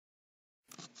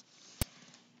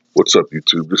What's up,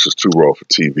 YouTube? This is Too Raw for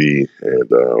TV, and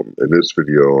in this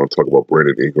video, I'll talk about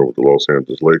Brandon Ingram with the Los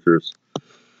Angeles Lakers.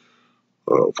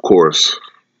 Of course,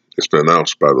 it's been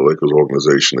announced by the Lakers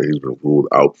organization that he's been ruled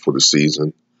out for the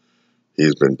season.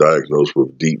 He's been diagnosed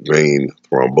with deep vein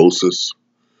thrombosis,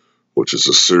 which is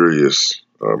a serious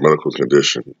medical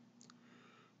condition.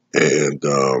 And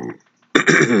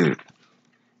the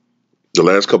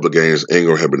last couple of games,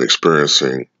 Ingram had been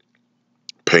experiencing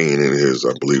pain in his,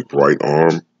 I believe, right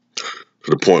arm, to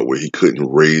the point where he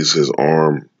couldn't raise his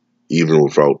arm even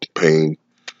without pain.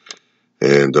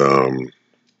 And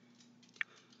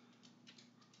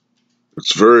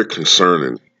it's very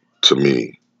concerning to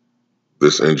me,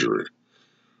 this injury.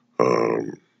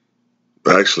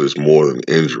 Actually, it's more than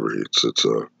injury. It's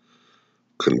a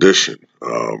condition.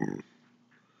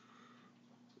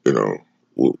 You know,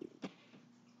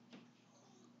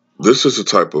 this is a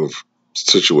type of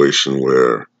situation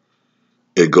where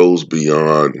it goes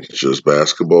beyond just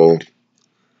basketball.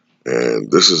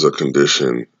 And this is a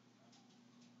condition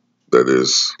that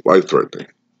is life-threatening,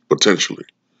 potentially.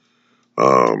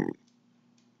 I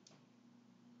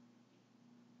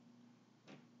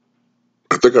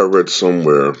think I read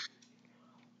somewhere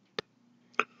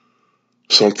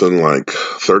something like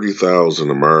 30,000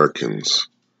 Americans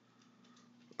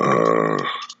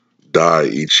die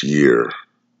each year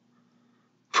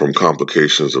from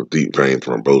complications of deep vein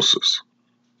thrombosis.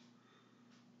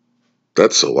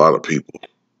 That's a lot of people.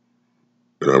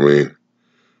 You know what I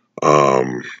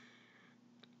mean?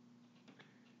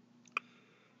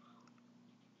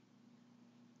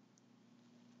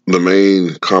 The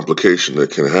main complication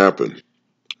that can happen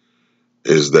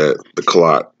is that the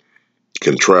clot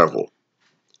can travel.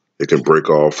 It can break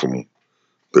off from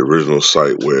the original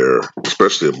site where,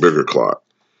 especially a bigger clot,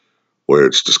 where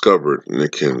it's discovered, and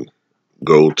it can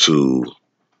go to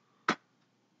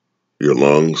your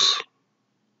lungs,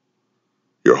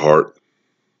 your heart,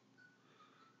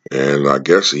 and I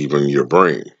guess even your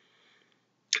brain.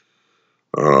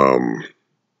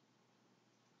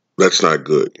 That's not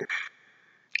good.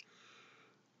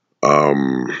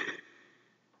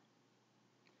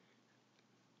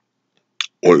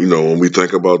 Well, when we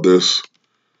think about this,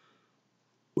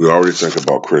 we already think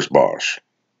about Chris Bosh.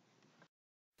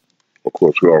 Of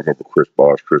course, we all remember Chris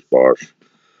Bosh. Chris Bosh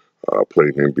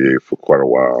played in the NBA for quite a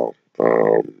while.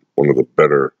 One of the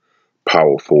better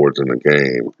power forwards in the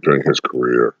game during his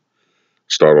career.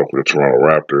 Started off with the Toronto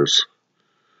Raptors.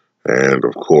 And,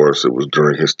 of course, it was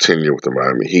during his tenure with the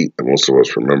Miami Heat that most of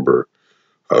us remember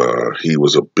he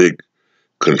was a big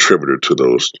contributor to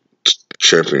those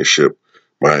championship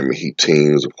Miami Heat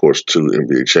teams. Of course, 2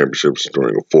 NBA championships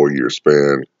during a 4-year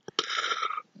span.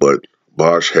 But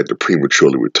Bosh had to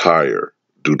prematurely retire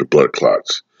due to blood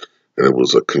clots. And it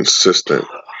was a consistent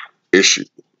issue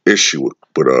with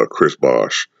Chris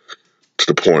Bosh, to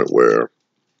the point where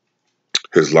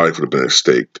his life would have been at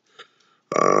stake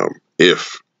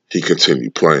if he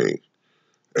continued playing.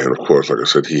 And of course, like I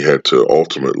said, he had to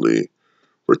ultimately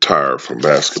retire from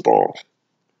basketball.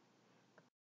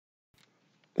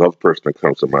 Another person that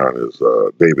comes to mind is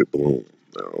David Bloom.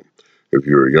 Now, if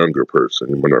you're a younger person,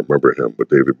 you might not remember him, but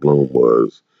David Bloom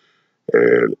was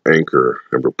an anchor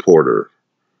and reporter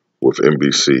with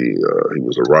NBC. He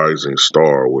was a rising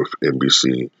star with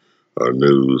NBC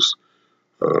News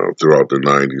throughout the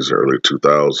 90s and early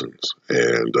 2000s.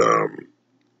 And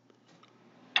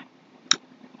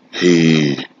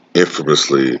he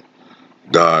infamously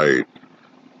died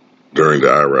during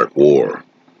the Iraq War.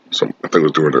 So I think it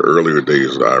was during the earlier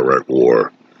days of the Iraq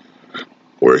War,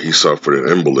 where he suffered an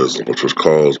embolism, which was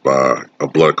caused by a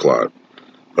blood clot,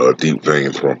 deep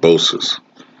vein thrombosis.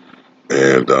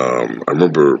 And I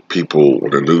remember people,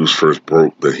 when the news first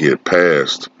broke that he had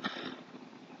passed,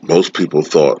 most people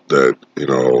thought that,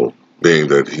 being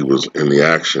that he was in the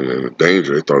action and in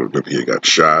danger, they thought maybe he got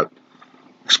shot,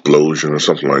 explosion, or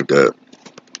something like that.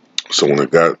 So when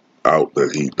it got out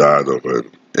that he died of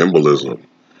an embolism,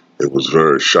 it was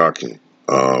very shocking.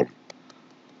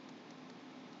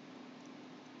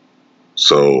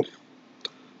 So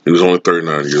he was only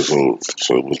 39 years old,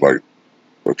 so it was like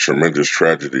a tremendous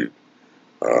tragedy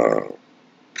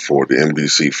for the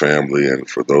NBC family and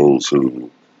for those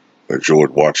who enjoyed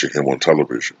watching him on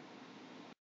television.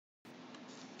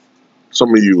 Some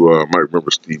of you might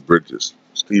remember Steve Bridges.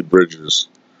 Steve Bridges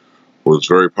was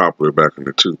very popular back in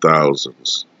the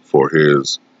 2000s for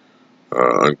his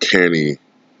uncanny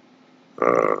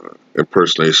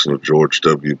impersonation of George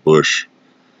W. Bush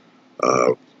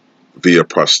via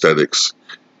prosthetics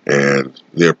and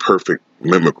near perfect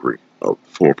mimicry of the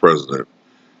former president.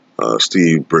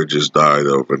 Steve Bridges died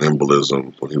of an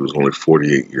embolism when he was only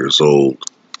 48 years old.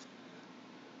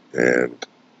 And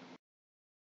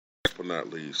but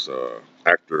not least,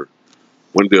 actor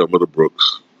Wendell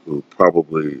Middlebrooks, who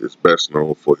probably is best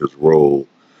known for his role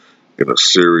in a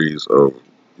series of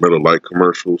Miller Lite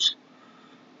commercials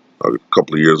a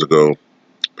couple of years ago,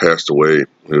 passed away.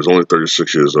 He was only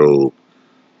 36 years old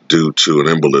due to an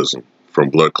embolism from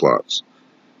blood clots.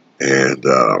 And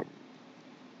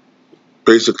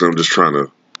basically, I'm just trying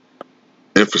to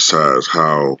emphasize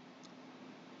how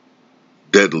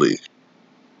deadly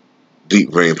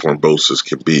deep vein thrombosis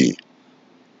can be,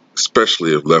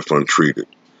 especially if left untreated.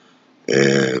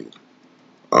 And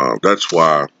that's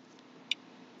why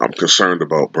I'm concerned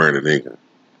about Brandon Ingram.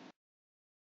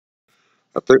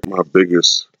 I think my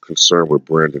biggest concern with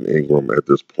Brandon Ingram at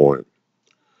this point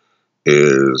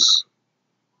is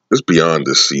it's beyond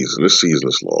this season. This season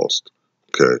is lost.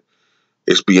 Okay,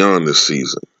 it's beyond this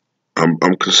season.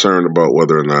 I'm concerned about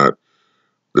whether or not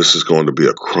this is going to be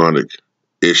a chronic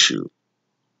issue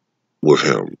with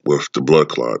him with the blood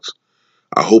clots.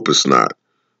 I hope it's not,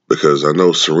 because I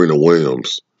know Serena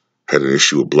Williams had an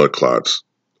issue with blood clots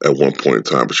at one point in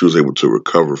time, but she was able to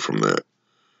recover from that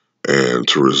and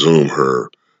to resume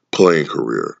her playing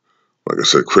career. Like I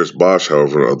said, Chris Bosh,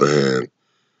 however, on the other hand,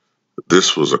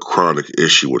 this was a chronic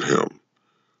issue with him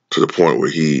to the point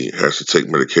where he has to take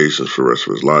medications for the rest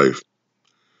of his life,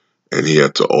 and he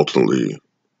had to ultimately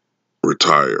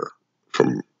retire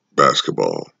from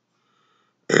basketball.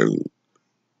 And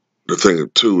the thing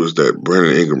too is that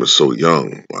Brandon Ingram is so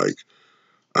young. Like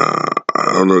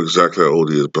I don't know exactly how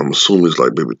old he is, but I'm assuming he's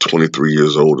like maybe 23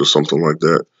 years old or something like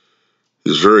that.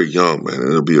 He's very young, man, and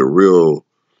it'll be a real.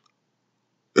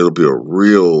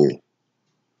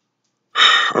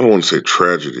 I don't want to say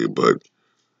tragedy, but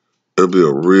it'll be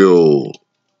a real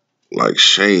like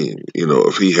shame,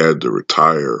 if he had to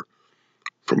retire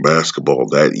from basketball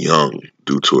that young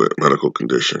due to a medical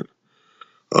condition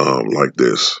like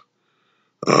this.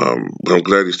 But I'm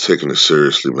glad he's taking it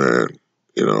seriously, man.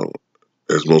 You know,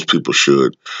 as most people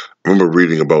should. I remember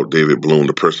reading about David Bloom,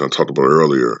 the person I talked about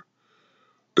earlier.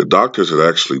 The doctors had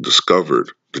actually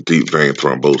discovered the deep vein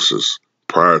thrombosis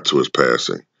prior to his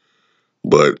passing,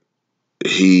 but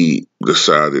he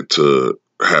decided to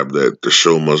have that the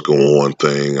show must go on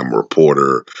thing. I'm a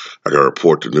reporter. I got to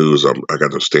report the news. I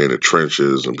got to stay in the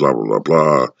trenches and blah, blah, blah,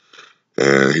 blah.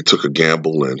 And he took a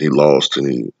gamble and he lost, and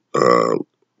he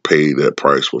paid that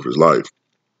price with his life.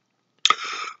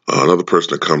 Another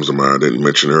person that comes to mind I didn't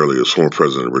mention earlier is former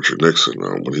President Richard Nixon.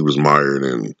 When he was mired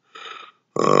in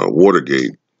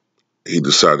Watergate, he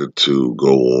decided to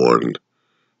go on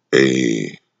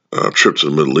a trip to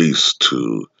the Middle East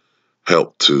to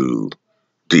help to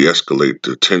de-escalate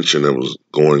the tension that was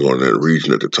going on in that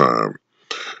region at the time.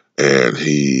 And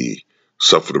he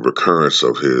suffered a recurrence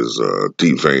of his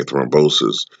deep vein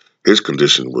thrombosis. His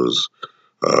condition was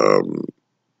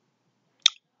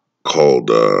called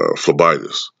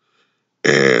phlebitis.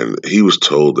 And he was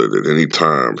told that at any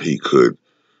time he could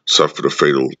suffer the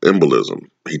fatal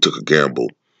embolism. He took a gamble.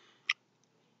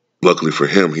 Luckily for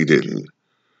him, he didn't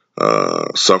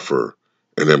suffer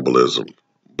an embolism,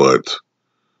 but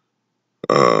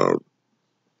uh,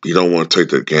 you don't want to take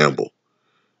that gamble.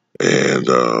 And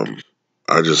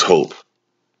I just hope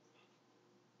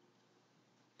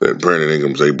that Brandon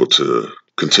Ingram's able to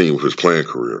continue with his playing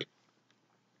career.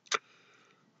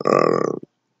 Uh,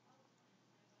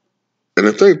 and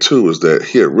the thing, too, is that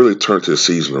he had really turned his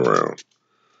season around.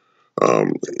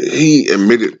 He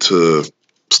admitted to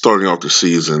starting off the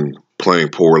season playing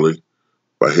poorly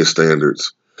by his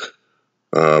standards.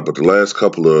 But the last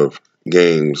couple of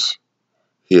games,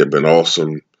 he had been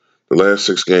awesome. The last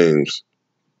 6 games,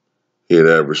 he had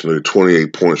averaged nearly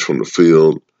 28 points from the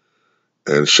field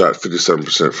and shot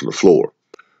 57% from the floor.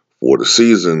 For the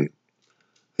season,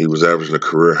 he was averaging a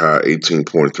career high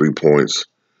 18.3 points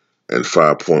and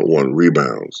 5.1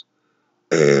 rebounds.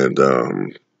 And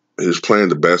he was playing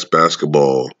the best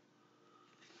basketball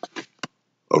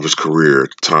of his career at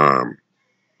the time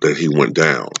that he went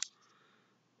down.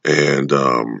 And,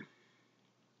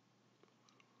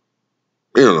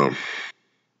 you know,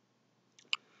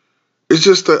 it's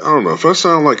just that, I don't know, if I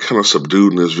sound like kind of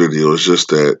subdued in this video, it's just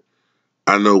that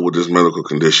I know what this medical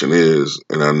condition is,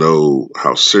 and I know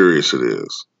how serious it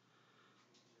is.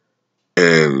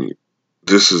 And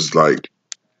this is like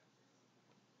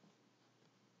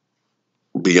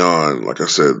beyond, like I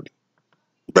said,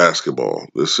 basketball.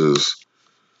 This is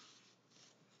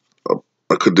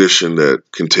a condition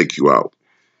that can take you out.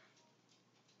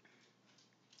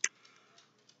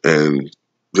 And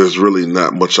there's really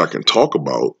not much I can talk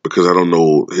about because I don't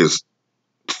know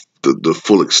the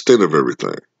full extent of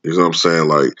everything. You know what I'm saying?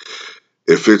 Like,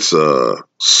 if it's a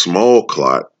small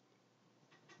clot,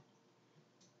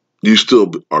 you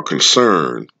still are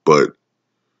concerned, but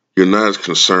you're not as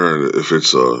concerned if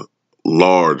it's a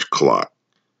large clot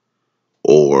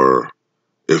or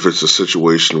if it's a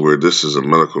situation where this is a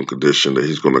medical condition that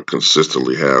he's going to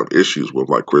consistently have issues with,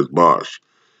 like Chris Bosh.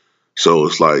 So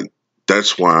it's like,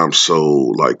 that's why I'm so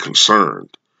like concerned.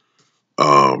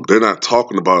 They're not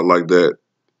talking about it like that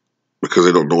because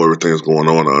they don't know everything that's going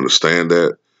on. I understand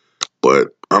that, but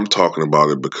I'm talking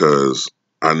about it because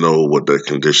I know what that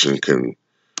condition can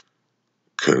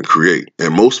create.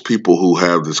 And most people who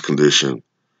have this condition,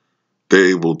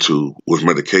 they're able to, with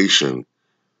medication,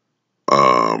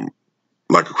 um,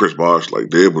 like a Chris Bosh, like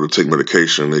they're able to take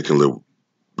medication, they can live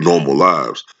normal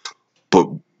lives, but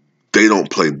they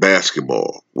don't play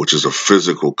basketball, which is a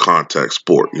physical contact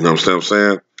sport. You know what I'm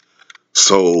saying?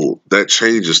 So that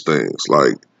changes things.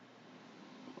 Like,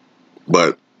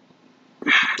 but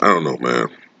I don't know, man.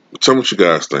 Tell me what you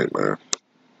guys think, man.